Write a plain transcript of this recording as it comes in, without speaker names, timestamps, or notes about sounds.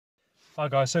Hi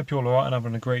guys, hope you're all alright and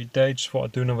having a great day. Just thought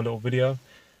I'd do another little video.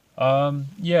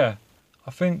 Yeah,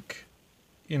 I think,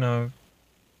 you know,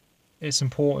 it's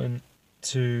important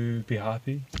to be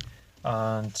happy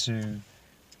and to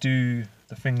do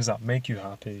the things that make you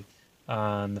happy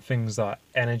and the things that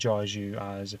energize you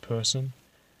as a person.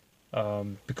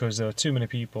 Because there are too many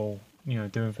people,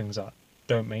 doing things that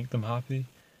don't make them happy.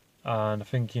 And I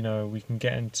think, we can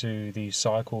get into these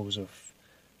cycles of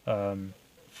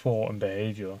thought and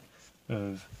behavior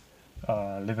of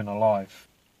living a life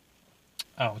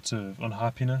out of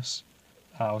unhappiness,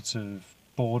 out of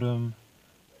boredom,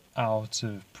 out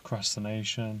of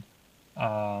procrastination.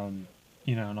 And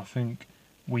I think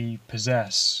we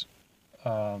possess,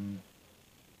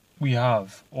 we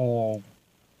have all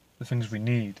the things we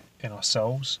need in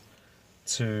ourselves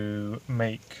to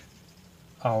make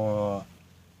our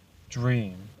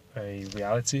dream a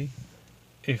reality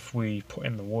if we put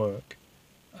in the work,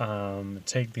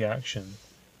 take the action,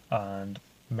 and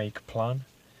make a plan.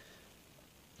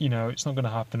 It's not going to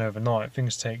happen overnight.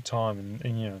 Things take time,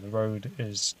 and the road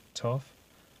is tough.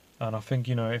 And I think,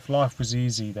 if life was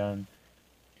easy, then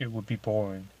it would be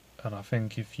boring. And I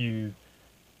think if you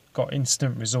got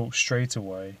instant results straight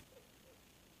away,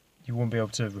 you wouldn't be able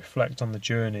to reflect on the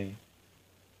journey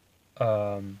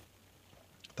that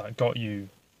got you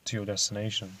to your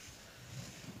destination.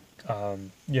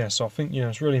 Yeah, so I think,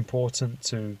 it's really important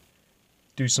to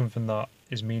do something that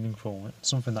is meaningful,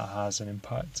 something that has an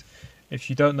impact. If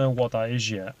you don't know what that is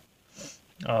yet,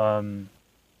 don't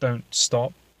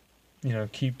stop.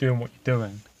 Keep doing what you're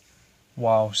doing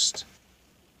whilst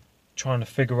trying to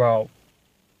figure out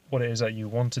what it is that you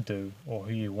want to do or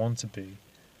who you want to be.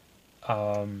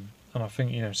 And I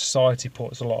think, society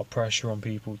puts a lot of pressure on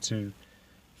people to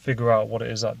figure out what it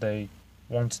is that they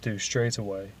want to do straight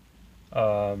away.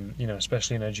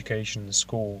 Especially in education and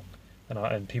school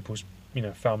and people's,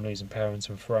 families and parents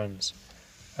and friends.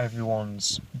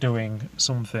 Everyone's doing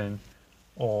something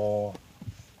or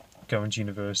going to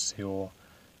university or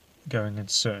going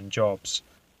into certain jobs.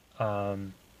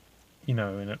 And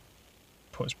it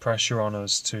puts pressure on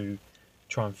us to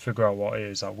try and figure out what it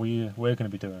is that we're going to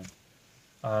be doing.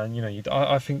 And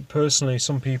I think personally,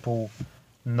 some people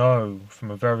know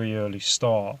from a very early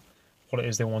start what it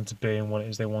is they want to be and what it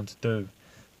is they want to do,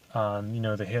 and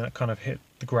they kind of hit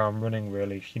the ground running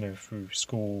really, through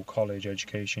school, college,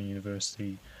 education,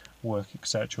 university, work,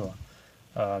 etc.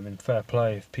 In fair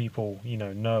play, if people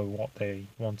know what they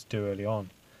want to do early on,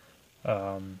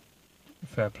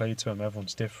 fair play to them.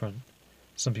 Everyone's different.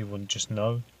 Some people just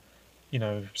know.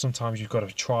 Sometimes you've got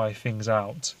to try things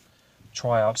out,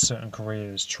 try out certain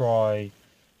careers, try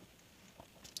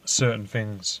certain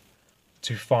things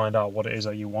to find out what it is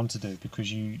that you want to do,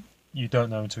 because you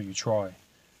don't know until you try.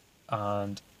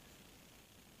 And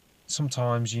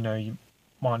sometimes you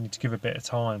might need to give a bit of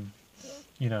time,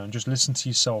 and just listen to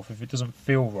yourself. If it doesn't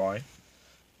feel right,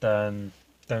 then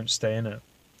don't stay in it.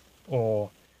 Or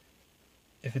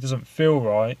if it doesn't feel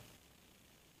right,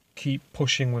 keep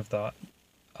pushing with that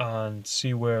and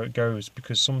see where it goes,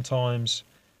 because sometimes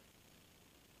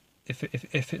if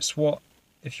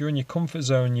you're in your comfort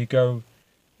zone, you go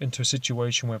into a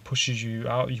situation where it pushes you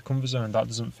out of your comfort zone, that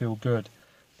doesn't feel good,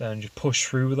 then just push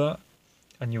through with that,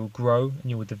 and you'll grow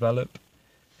and you will develop,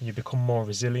 and you become more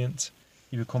resilient,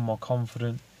 you become more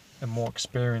confident and more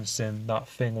experienced in that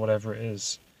thing, whatever it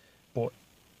is. But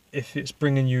if it's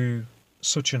bringing you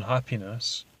such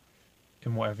unhappiness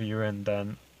in whatever you're in,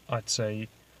 then I'd say,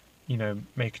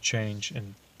 make a change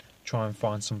and try and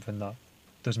find something that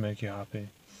does make you happy.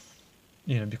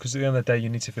 Because at the end of the day, you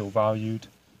need to feel valued,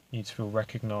 you need to feel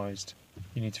recognised,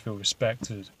 you need to feel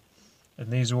respected.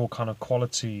 And these are all kind of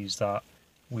qualities that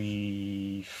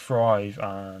we thrive,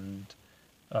 and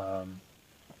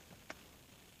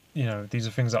these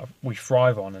are things that we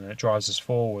thrive on, and it drives us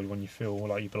forward when you feel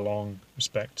like you belong,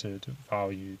 respected,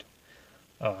 valued.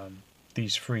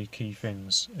 These three key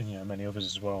things, and many others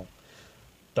as well,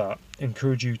 that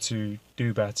encourage you to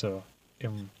do better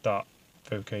in that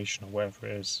vocation or whatever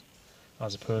it is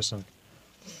as a person.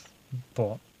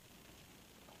 But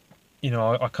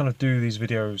I kind of do these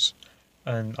videos,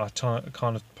 and I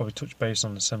kind of probably touch base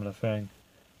on a similar thing.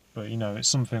 But it's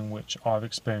something which I've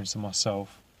experienced in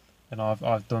myself, and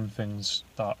I've done things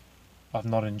that I've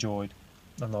not enjoyed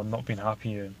and I've not been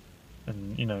happy in.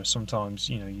 And sometimes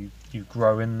you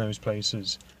grow in those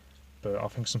places, but I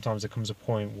think sometimes there comes a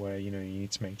point where you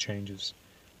need to make changes.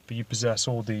 But you possess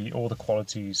all the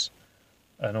qualities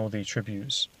and all the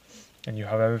attributes, and you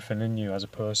have everything in you as a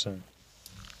person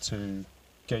to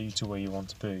get you to where you want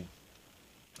to be.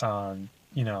 And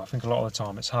I think a lot of the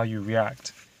time it's how you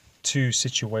react to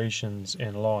situations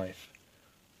in life.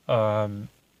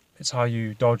 It's how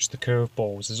you dodge the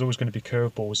curveballs. There's always going to be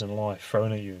curveballs in life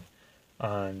thrown at you,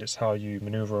 and it's how you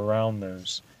maneuver around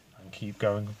those and keep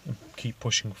going and keep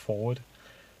pushing forward.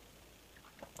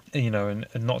 And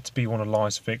not to be one of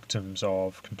life's victims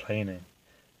of complaining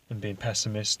and being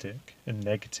pessimistic and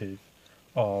negative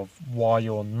of why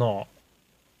you're not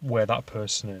where that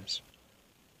person is.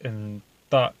 And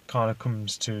that kind of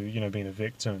comes to, being a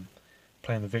victim,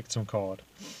 playing the victim card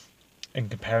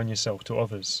and comparing yourself to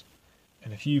others.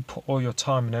 And if you put all your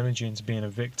time and energy into being a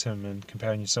victim and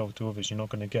comparing yourself to others, you're not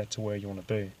going to get to where you want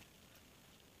to be.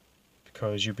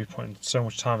 Because you'll be putting so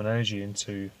much time and energy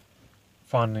into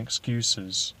finding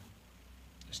excuses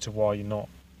as to why you're not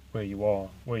where you are,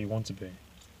 where you want to be.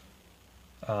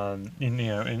 And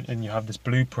you have this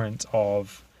blueprint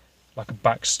of like a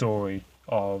backstory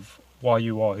of why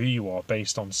you are who you are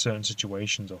based on certain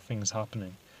situations or things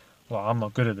happening. Like, I'm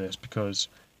not good at this because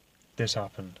this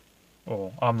happened,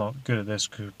 or I'm not good at this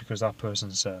because that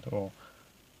person said, or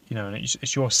and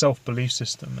it's your self-belief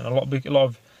system, and a lot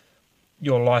of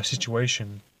your life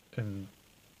situation and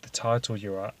the title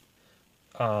you're at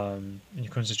in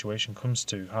your current situation comes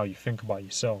to how you think about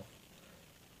yourself,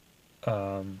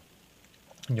 and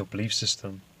your belief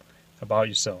system about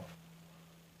yourself,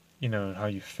 and how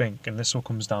you think. And this all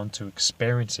comes down to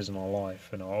experiences in our life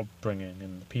and our upbringing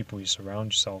and the people you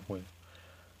surround yourself with,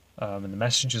 and the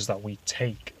messages that we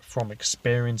take from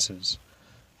experiences.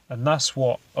 And that's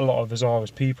what a lot of us are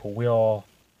as people. We are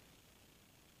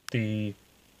the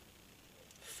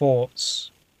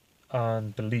thoughts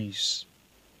and beliefs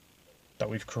that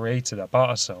we've created about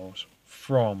ourselves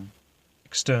from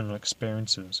external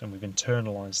experiences, and we've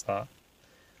internalized that.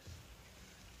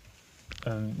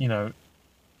 And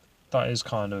that is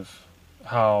kind of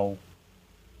how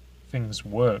things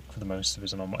work for the most of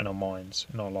us in our minds,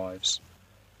 in our lives.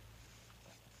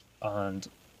 And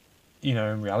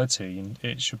in reality,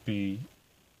 it should be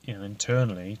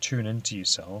internally tune into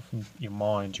yourself and your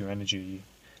mind, your energy,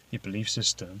 your belief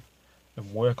system,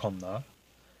 and work on that,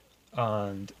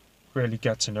 and really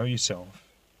get to know yourself,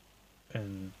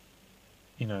 and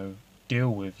deal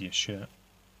with your shit.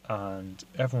 And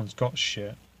everyone's got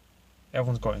shit,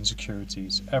 everyone's got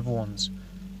insecurities, everyone's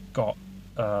got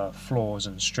flaws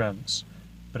and strengths,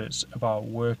 but it's about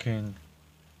working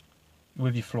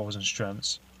with your flaws and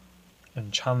strengths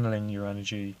and channeling your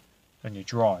energy and your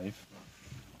drive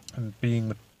and being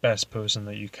the best person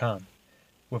that you can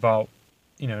without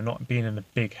not being in a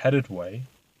big-headed way.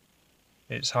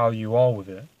 It's how you are with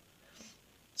it.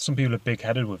 Some people are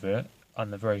big-headed with it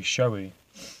and they're very showy,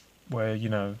 where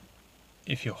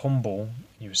if you're humble,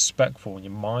 you're respectful, and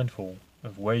you're mindful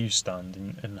of where you stand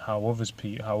and how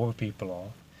other people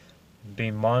are, and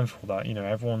being mindful that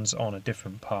everyone's on a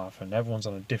different path and everyone's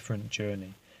on a different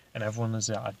journey, and everyone is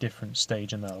at a different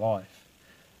stage in their life.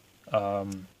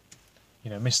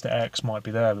 Mr. X might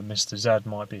be there, but Mr. Z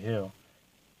might be here.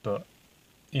 But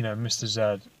Mr.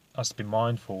 Z has to be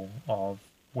mindful of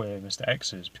where Mr.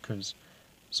 X is, because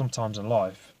sometimes in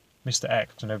life, Mr.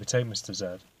 X can overtake Mr.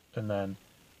 Z, and then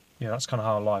that's kind of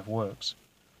how life works.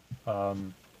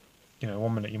 1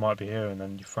 minute you might be here, and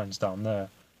then your friend's down there,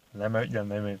 and they may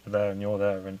be there, and you're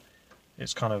there, and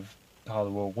it's kind of how the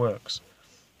world works.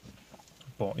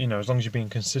 But as long as you're being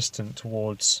consistent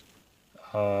towards,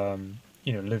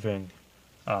 living,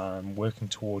 working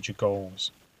towards your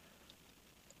goals.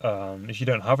 If you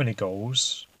don't have any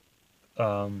goals,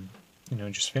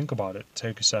 just think about it.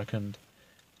 Take a second,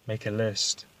 make a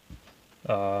list.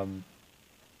 On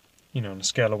a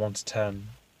scale of 1 to 10,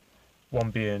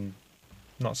 1 being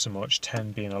not so much,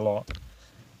 10 being a lot.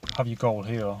 Have your goal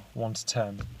here, 1 to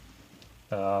 10.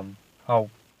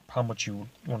 How much you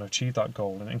want to achieve that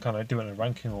goal, and kind of do it in a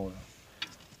ranking order,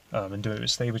 and do it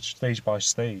stage by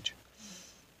stage.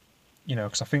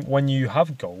 Because I think when you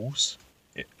have goals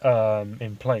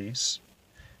in place,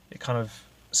 it kind of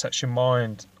sets your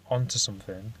mind onto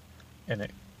something, and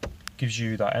it gives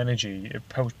you that energy. It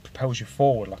propels you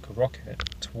forward like a rocket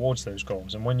towards those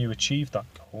goals, and when you achieve that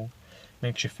goal, it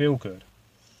makes you feel good.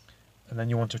 And then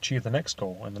you want to achieve the next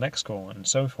goal and the next goal, and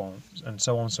so on and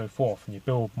so forth, and you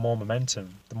build more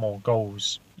momentum the more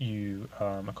goals you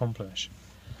accomplish.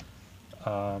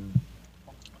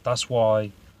 That's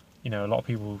why a lot of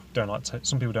people don't like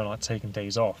some people don't like taking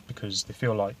days off, because they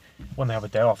feel like when they have a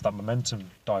day off, that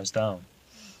momentum dies down.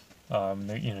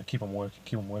 They keep on working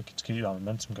to keep that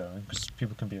momentum going, because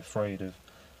people can be afraid of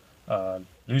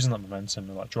losing that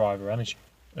momentum or that drive or energy.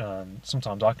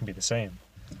 Sometimes I can be the same.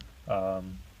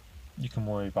 You can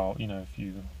worry about, if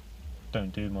you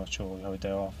don't do much or you have a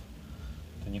day off,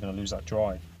 then you're going to lose that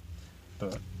drive.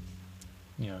 But,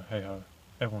 hey ho,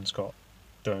 everyone's got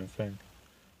their own thing.